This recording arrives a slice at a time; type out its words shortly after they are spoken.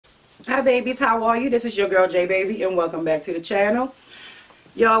Hi babies, how are you? This is your girl J Baby and welcome back to the channel.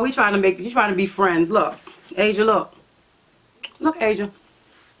 Y'all, we trying to be friends. Look, Asia, look. Look, Asia.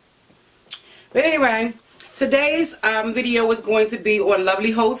 But anyway, today's video is going to be on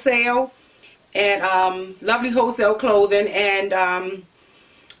Lovely Wholesale and Lovely Wholesale clothing, and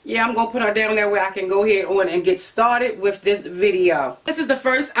yeah, I'm gonna put her down there where I can go ahead on and get started with this video. This is the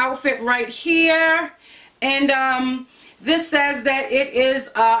first outfit right here, and this says that it is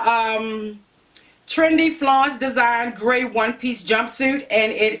a trendy flounce design gray one-piece jumpsuit,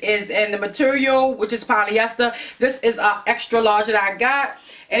 and it is in the material, which is polyester. This is a extra large that I got,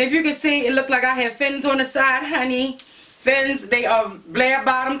 and if you can see, it looked like I have fins on the side, honey. Fins. They are Blair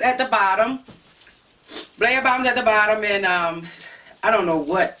bottoms at the bottom. Blair bottoms at the bottom, and I don't know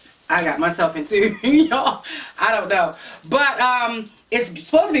what I got myself into, y'all. I don't know, but it's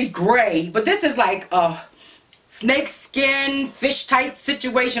supposed to be gray, but this is like a snake skin fish type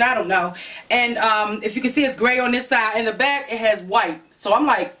situation. I don't know. And if you can see, it's gray on this side. In the back it has white, so I'm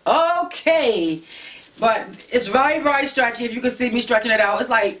like, okay, but it's very, very stretchy. If you can see me stretching it out, it's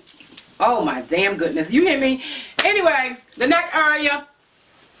like, oh my damn goodness, you hear me? Anyway, the neck area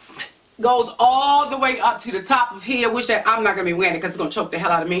goes all the way up to the top of here, which that I'm not gonna be wearing it because it's gonna choke the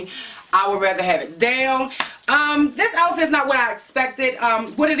hell out of me. I would rather have it down. This outfit is not what I expected.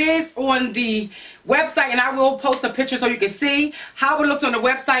 What it is on the website, and I will post a picture so you can see how it looks on the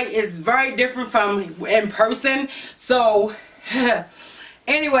website, is very different from in person. So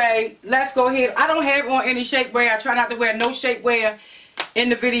anyway, let's go ahead. I don't have on any shapewear. I try not to wear no shapewear in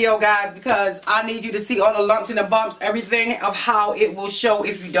the video, guys, because I need you to see all the lumps and the bumps, everything of how it will show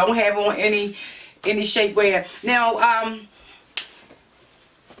if you don't have on any shapewear. Now,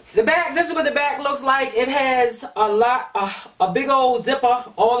 the back, this is what the back looks like. It has a big old zipper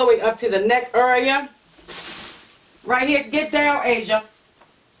all the way up to the neck area. Right here, get down, Asia.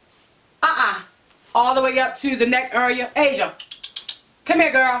 All the way up to the neck area. Asia, come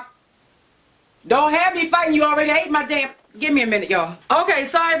here, girl. Don't have me fighting. You already hate my damn... Give me a minute, y'all. Okay,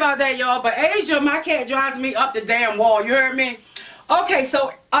 sorry about that, y'all. But Asia, my cat, drives me up the damn wall. You heard me? Okay,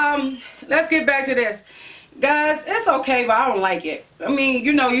 so let's get back to this. Guys, it's okay, but I don't like it. I mean,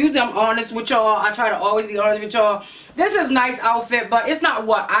 you know, usually I'm honest with y'all. I try to always be honest with y'all. This is a nice outfit, but it's not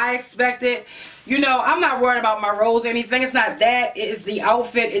what I expected. You know, I'm not worried about my rolls or anything. It's not that. It is the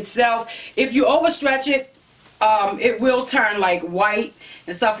outfit itself. If you overstretch it, it will turn like white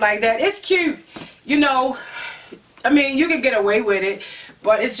and stuff like that. It's cute. You know, I mean, you can get away with it,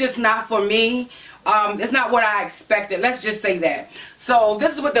 but it's just not for me. It's not what I expected. Let's just say that. So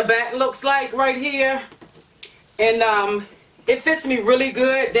this is what the back looks like right here. And it fits me really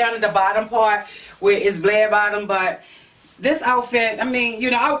good down at the bottom part where it's Blair bottom. But this outfit, I mean,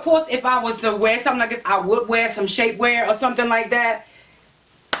 you know, of course, if I was to wear something like this, I would wear some shapewear or something like that.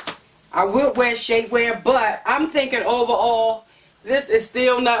 I would wear shapewear, but I'm thinking overall, this is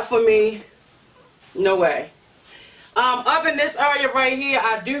still not for me. No way. Up in this area right here,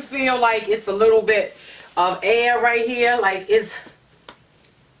 I do feel like it's a little bit of air right here. Like it's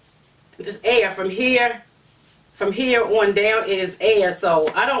air from here. From here on down is air,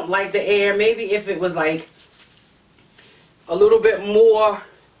 so I don't like the air. Maybe if it was like a little bit more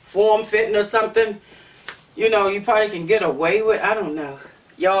form-fitting or something, you know, you probably can get away with. I don't know.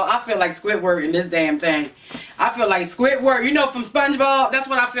 Y'all, I feel like Squidward in this damn thing. I feel like Squidward, you know, from SpongeBob. That's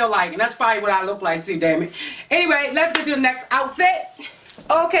what I feel like, and that's probably what I look like too, damn it. Anyway, let's get to the next outfit.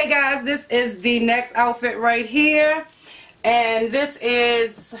 Okay, guys, this is the next outfit right here, and this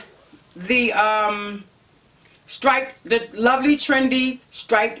is the striped, the lovely trendy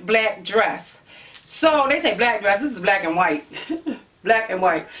striped black dress. So they say black dress. This is black and white. Black and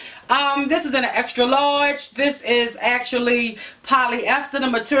white. This is in an extra large. This is actually polyester, the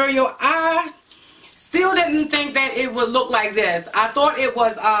material. I still didn't think that it would look like this. I thought it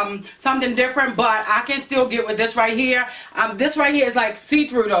was something different, but I can still get with this right here. This right here is like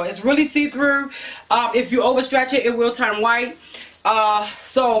see-through though. It's really see-through. If you overstretch it, it will turn white.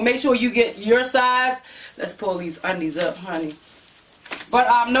 So make sure you get your size. Let's pull these undies up, honey.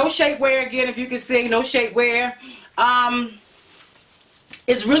 But no shapewear again, if you can see, no shapewear.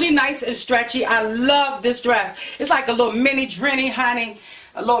 It's really nice and stretchy. I love this dress. It's like a little mini drenny, honey.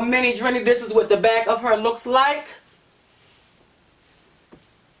 A little mini drenny. This is what the back of her looks like.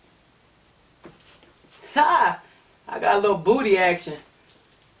 Ha! I got a little booty action.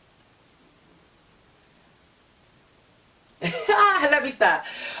 Let me stop.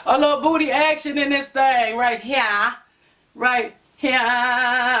 A little booty action in this thing right here. Right here.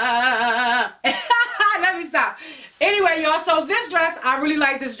 Let me stop. Anyway, y'all, so this dress, I really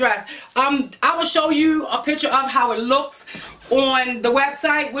like this dress. I will show you a picture of how it looks on the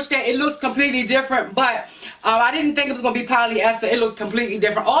website, which that it looks completely different, but I didn't think it was going to be polyester. It looks completely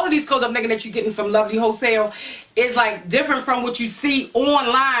different. All of these clothes I'm thinking that you're getting from Lovely Wholesale is like different from what you see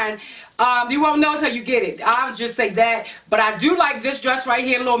online. You won't know until you get it. I'll just say that. But I do like this dress right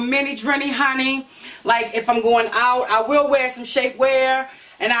here, a little mini drenny honey. Like if I'm going out, I will wear some shapewear,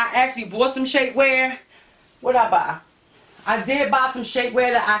 and I actually bought some shapewear. What did I buy? I did buy some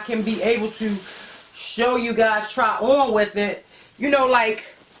shapewear that I can be able to show you guys, try on with it. You know,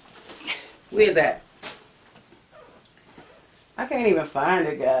 like, where's that? I can't even find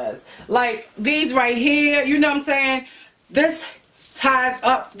it, guys. Like these right here, you know what I'm saying? This ties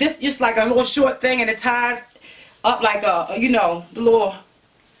up, this just like a little short thing, and it ties up like a, you know, the little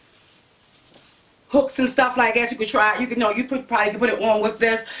hooks and stuff like that. You could try it. You could know you probably could put it on with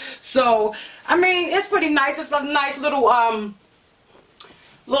this. So I mean, it's pretty nice. It's a nice little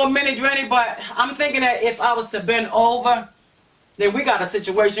little mini drenny, but I'm thinking that if I was to bend over, then we got a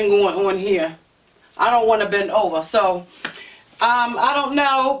situation going on here. I don't want to bend over, so I don't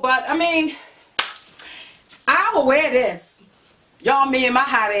know, but I mean, I will wear this. Y'all, me and my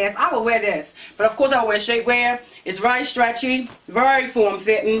hot ass, I will wear this. But of course I wear shapewear. It's very stretchy, very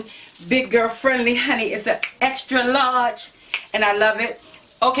form-fitting, big girl friendly, honey. It's an extra large, and I love it.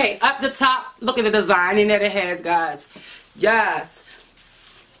 Okay, up the top, look at the designing that it has, guys. Yes,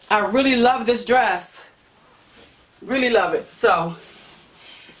 I really love this dress. Really love it. So,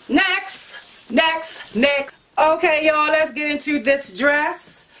 next. Okay, y'all, let's get into this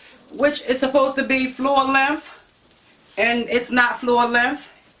dress, which is supposed to be floor length, and it's not floor length.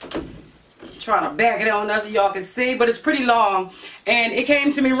 I'm trying to back it on so y'all can see, but it's pretty long, and it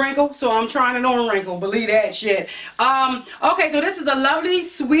came to me wrinkled, so I'm trying it on wrinkled. Believe that shit. Okay, so this is a lovely,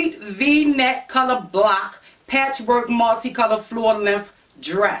 sweet V-neck color block patchwork multicolor floor length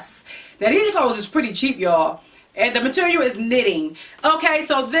dress. Now these clothes is pretty cheap, y'all. And the material is knitting. Okay,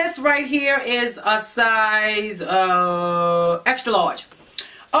 so this right here is a size extra large.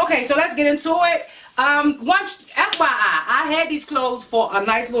 Okay, so let's get into it. Once FYI, I had these clothes for a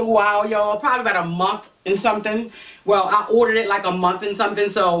nice little while, y'all. Probably about a month and something. Well, I ordered it like a month and something,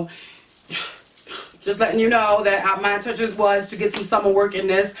 so just letting you know that my intentions was to get some summer work in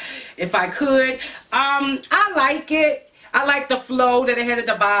this if I could. I like it. I like the flow that it had at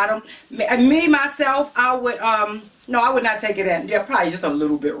the bottom. Me, myself, I would, no, I would not take it in. Yeah, probably just a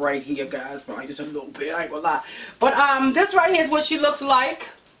little bit right here, guys. Probably just a little bit. I ain't gonna lie. But this right here is what she looks like.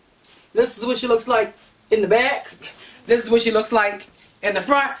 This is what she looks like in the back. This is what she looks like in the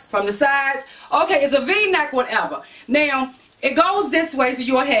front, from the sides. Okay, it's a V-neck, whatever. Now, it goes this way, so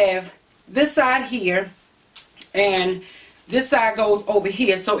you'll have this side here, and this side goes over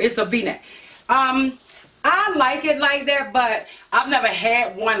here, so it's a V-neck. I like it like that, but I've never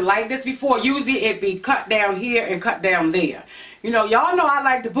had one like this before. Usually it be cut down here and cut down there. You know, y'all know I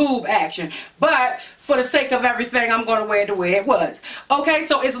like the boob action, but for the sake of everything, I'm going to wear it the way it was. Okay,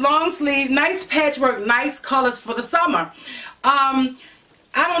 so it's long sleeve, nice patchwork, nice colors for the summer.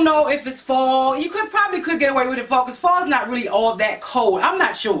 I don't know if it's fall. You probably could get away with it fall, because fall is not really all that cold. I'm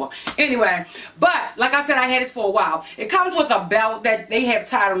not sure. Anyway, but like I said, I had it for a while. It comes with a belt that they have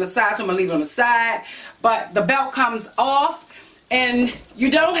tied on the side, so I'm going to leave it on the side. But the belt comes off, and you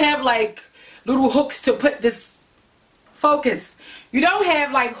don't have like little hooks to put this, focus. You don't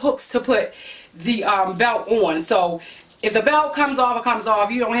have like hooks to put the belt on. So if the belt comes off, it comes off.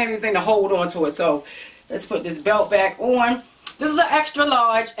 You don't have anything to hold on to it. So let's put this belt back on. This is an extra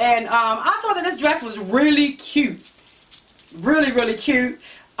large, and I thought that this dress was really cute. Really, really cute.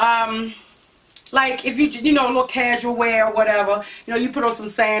 Like if you know, a little casual wear or whatever, you know, you put on some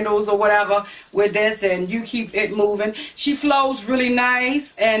sandals or whatever with this and you keep it moving. She flows really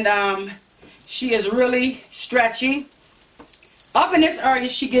nice, and she is really stretchy. Up in this area,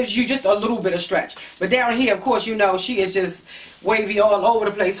 she gives you just a little bit of stretch. But down here, of course, you know, she is just wavy all over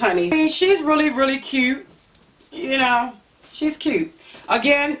the place, honey. I mean, she's really, really cute. You know, she's cute.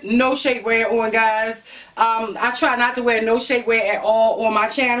 Again, no shapewear on, guys. I try not to wear no shapewear at all on my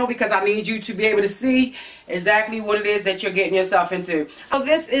channel because I need you to be able to see exactly what it is that you're getting yourself into. So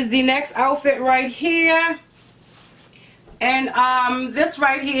this is the next outfit right here. And this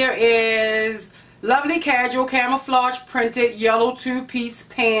right here is lovely casual camouflage printed yellow two-piece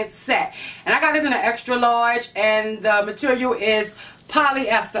pants set. And I got this in an extra large, and the material is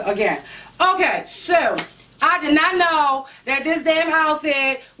polyester again. Okay, so I did not know that this damn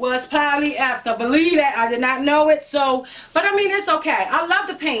outfit was polyester. Believe that, I did not know it. So, but I mean, it's okay. I love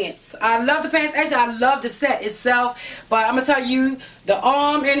the pants. I love the pants. Actually, I love the set itself. But I'm going to tell you, the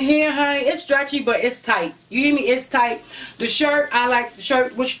arm in here, honey, it's stretchy, but it's tight. You hear me? It's tight. The shirt, I like the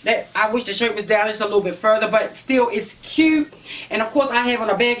shirt. I wish the shirt was down just a little bit further, but still, it's cute. And, of course, I have on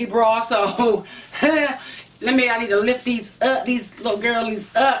a baggy bra, so I need to lift these up, these little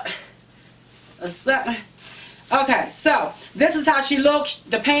girlies up. Or something. Okay, so this is how she looks.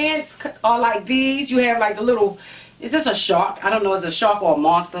 The pants are like these. You have like a little, is this a shark? I don't know, is it a shark or a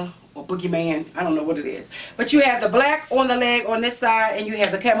monster or boogeyman? I don't know what it is. But you have the black on the leg on this side, and you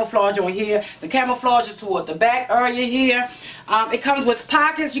have the camouflage on here. The camouflage is toward the back area here. It comes with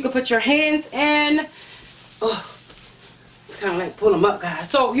pockets. You can put your hands in. Oh, kind of like pull them up, guys.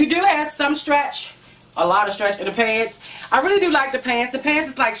 So you do have some stretch. A lot of stretch in the pants. I really do like the pants. The pants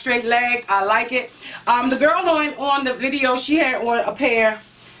is like straight leg. I like it. The girl on the video, she had on a pair.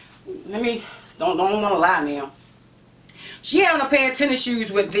 Let me don't want to lie now. She had on a pair of tennis shoes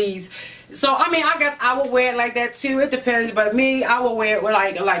with these. So I mean, I guess I would wear it like that too. It depends, but me, I would wear it with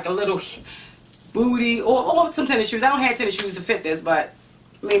like a little booty or some tennis shoes. I don't have tennis shoes to fit this, but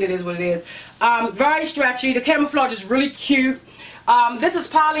I mean, it is what it is. Very stretchy. The camouflage is really cute. This is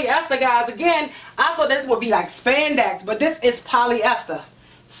polyester, guys. Again, I thought this would be like spandex, but this is polyester.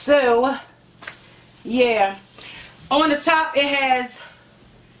 So, yeah. On the top, it has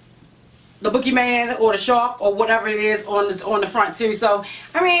the boogeyman or the shark or whatever it is on the front too. So,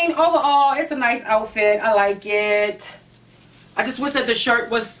 I mean, overall, it's a nice outfit. I like it. I just wish that the shirt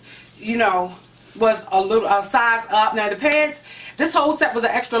was, you know, was a size up. Now, the pants, this whole set was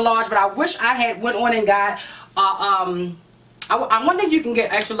an extra large, but I wish I had went on and got I wonder if you can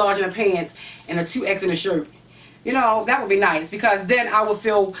get extra large in the pants and a 2X in the shirt. You know, that would be nice, because then I would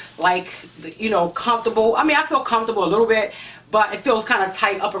feel like, you know, comfortable. I mean, I feel comfortable a little bit, but it feels kind of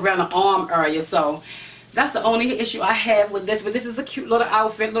tight up around the arm area. So that's the only issue I have with this. But this is a cute little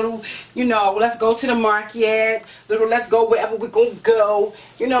outfit, little, you know, let's go to the market, little let's go wherever we're going to go.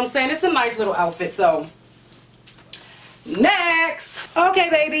 You know what I'm saying? It's a nice little outfit. So next. Okay,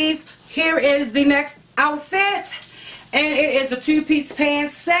 babies, here is the next outfit. And it is a two-piece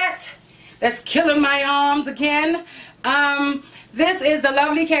pants set that's killing my arms again. This is the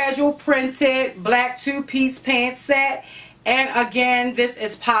Lovely Casual printed black two-piece pants set. And again, this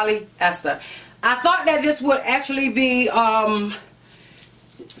is polyester. I thought that this would actually be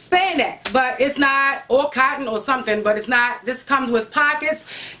spandex, but it's not, or cotton or something, but it's not. This comes with pockets.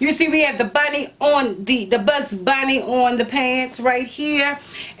 You see we have the bunny on the Bugs Bunny on the pants right here.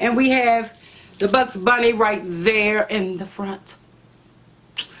 And we have the Bugs Bunny right there in the front.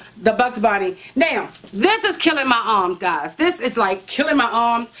 The Bugs Bunny. Now, this is killing my arms, guys. This is like killing my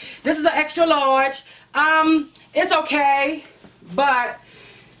arms. This is an extra large. It's okay, but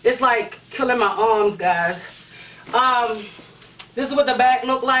it's like killing my arms, guys. This is what the back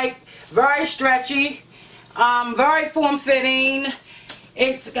look like. Very stretchy. Very form-fitting.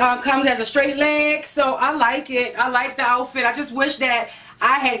 It comes as a straight leg, so I like it. I like the outfit. I just wish that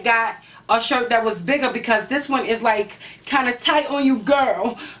I had got a shirt that was bigger, because this one is like kind of tight on you,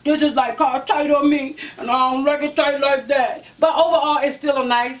 girl. This is like kind of tight on me, and I don't like it tight like that. But overall, it's still a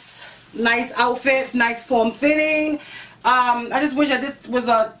nice outfit, nice form fitting. I just wish that this was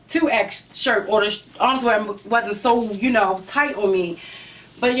a 2X shirt, or the arms wasn't so, you know, tight on me.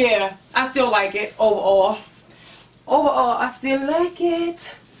 But yeah, I still like it overall. Overall, I still like it.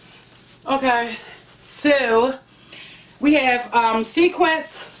 Okay, so we have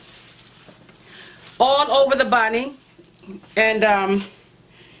sequins all over the bunny, and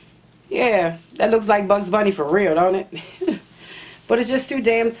yeah, that looks like Bugs Bunny for real, don't it? But it's just too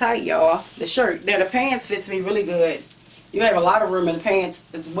damn tight, y'all. The shirt, now the pants fits me really good. You have a lot of room in the pants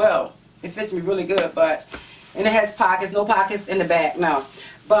as well. It fits me really good, but, and it has pockets, no pockets in the back, no.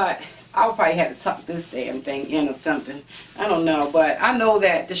 But I'll probably have to tuck this damn thing in or something. I don't know, but I know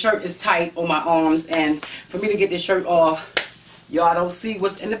that the shirt is tight on my arms, and for me to get this shirt off, y'all don't see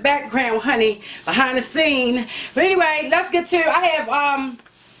what's in the background, honey, behind the scene. But anyway, let's get to, I have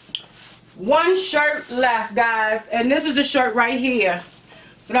one shirt left, guys, and this is the shirt right here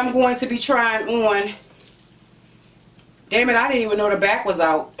that I'm going to be trying on. Damn it, I didn't even know the back was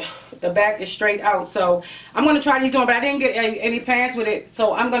out. The back is straight out, so I'm going to try these on, but I didn't get any pants with it,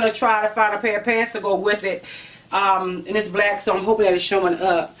 so I'm going to try to find a pair of pants to go with it. And it's black, so I'm hoping that it's showing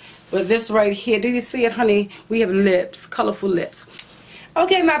up. But this right here, do you see it, honey? We have lips, colorful lips.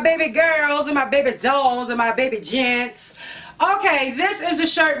 Okay, my baby girls and my baby dolls and my baby gents. Okay, this is the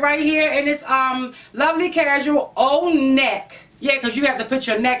shirt right here, and it's Lovely Casual O neck Yeah, because you have to put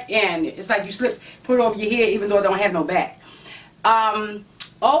your neck in. It's like you put it over your head even though it don't have no back.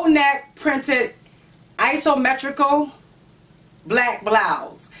 Old neck printed isometrical black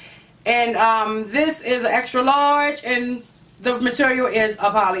blouse. And this is an extra large and the material is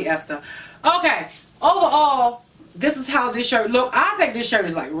a polyester. Okay, overall, this is how this shirt look. I think this shirt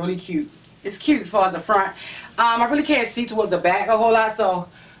is like really cute. It's cute as far as the front. I really can't see towards the back a whole lot, so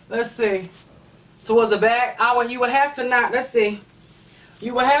let's see. Towards the back, you would have to not, let's see.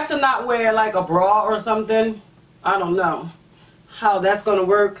 You would have to not wear like a bra or something. I don't know how that's gonna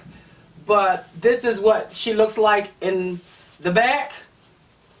work, but this is what she looks like in the back.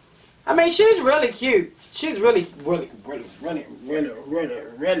 I mean, she's really cute. She's really cute.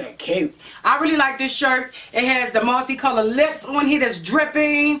 I really like this shirt. It has the multicolored lips on here that's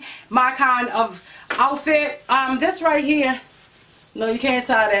dripping. My kind of outfit. This right here. No, you can't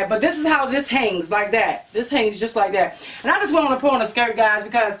tie that. But this is how this hangs, like that. This hangs just like that. And I just want to put on a skirt, guys,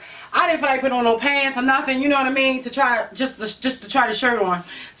 because I didn't feel like putting on no pants or nothing. You know what I mean? To try just to try the shirt on.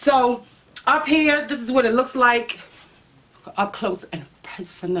 So up here, this is what it looks like up close and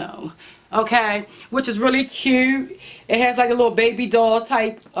personal. Okay, which is really cute. It has like a little baby doll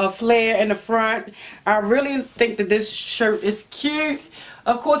type of flare in the front. I really think that this shirt is cute.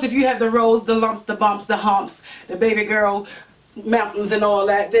 Of course, if you have the rolls, the lumps, the bumps, the humps, the baby girl mountains and all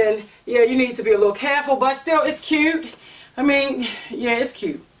that, then yeah, you need to be a little careful, but still it's cute. I mean, yeah, it's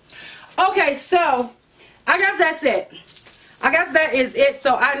cute. Okay, so I guess that's it. I guess that is it.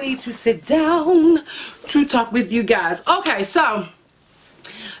 So I need to sit down to talk with you guys. Okay, so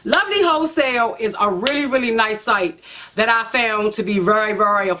Lovely Wholesale is a really, really nice site that I found to be very,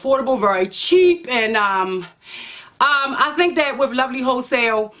 very affordable, very cheap. And I think that with Lovely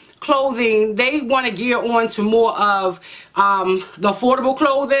Wholesale clothing, they want to gear on to more of the affordable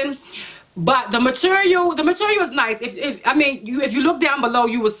clothing. But the material is nice. If you look down below,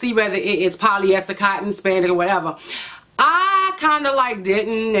 you will see whether it is polyester, cotton, spandex, or whatever. I kind of like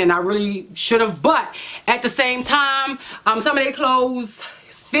didn't, and I really should have. But at the same time, some of their clothes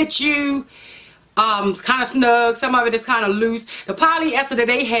fit you. It's kind of snug. Some of it is kind of loose. The polyester that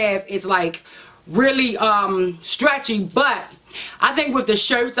they have is like really stretchy. But I think with the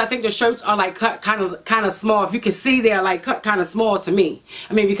shirts, I think the shirts are like cut kind of small. If you can see, they're like cut kind of small to me.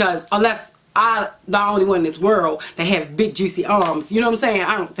 I mean, because unless I'm the only one in this world that have big juicy arms, you know what I'm saying?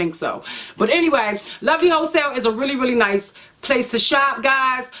 I don't think so. But anyway, Lovely Wholesale is a really, really nice place to shop,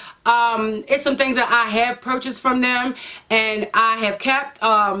 guys. It's some things that I have purchased from them and I have kept.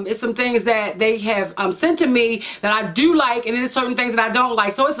 It's some things that they have sent to me that I do like, and then there's certain things that I don't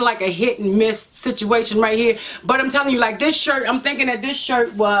like. So it's like a hit and miss situation right here. But I'm telling you, like this shirt, I'm thinking that this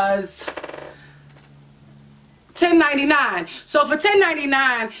shirt was $10.99. So for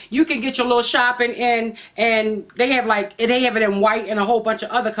 $10.99, you can get your little shopping in, and they have it in white and a whole bunch of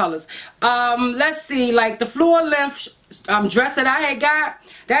other colors. Let's see, like the floor length dress that I had got,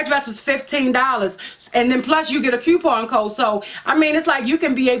 that dress was $15, and then plus you get a coupon code. So I mean, it's like you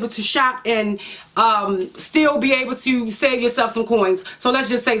can be able to shop and still be able to save yourself some coins. So let's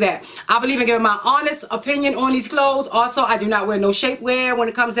just say that I believe in giving my honest opinion on these clothes. Also, I do not wear no shapewear when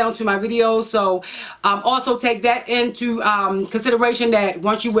it comes down to my videos, so also take that into consideration, that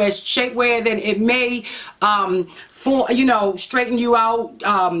once you wear shapewear, then it may straighten you out,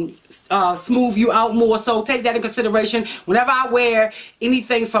 smooth you out more. So take that in consideration. Whenever I wear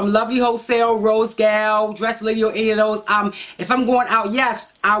anything from Lovely Wholesale, Rose Gal, Dress Lady, or any of those, if I'm going out, yes,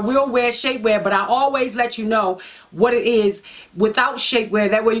 I will wear shapewear, but I always let you know what it is without shapewear.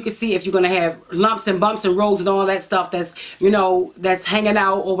 That way you can see if you're going to have lumps and bumps and rolls and all that stuff that's, that's hanging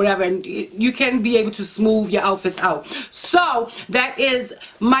out or whatever. And you can be able to smooth your outfits out. So that is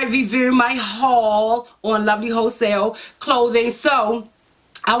my review, my haul on Lovely Wholesale clothing. So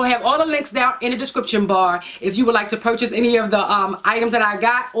I will have all the links down in the description bar if you would like to purchase any of the items that I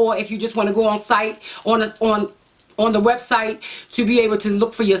got, or if you just want to go on site on the website to be able to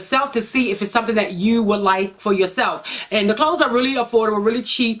look for yourself to see if it's something that you would like for yourself. And the clothes are really affordable, really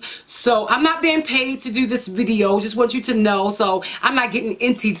cheap. So I'm not being paid to do this video, just want you to know. So I'm not getting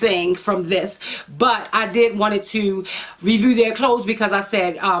anything from this, but I did wanted to review their clothes because I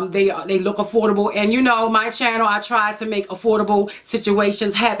said they look affordable. And my channel, I try to make affordable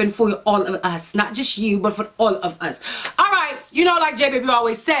situations happen for all of us, not just you, but for all of us. All right, like J Baby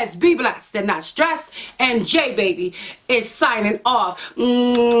always says, be blessed and not stressed. And J Baby is signing off.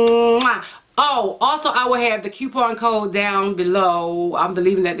 Mwah. Oh, also I will have the coupon code down below. I'm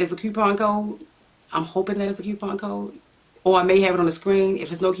believing that there's a coupon code. I'm hoping that it's a coupon code, or I may have it on the screen.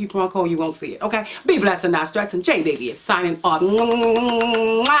 If it's no coupon code, you won't see it. Okay, be blessed and not stressed. And J Baby is signing off.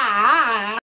 Mwah.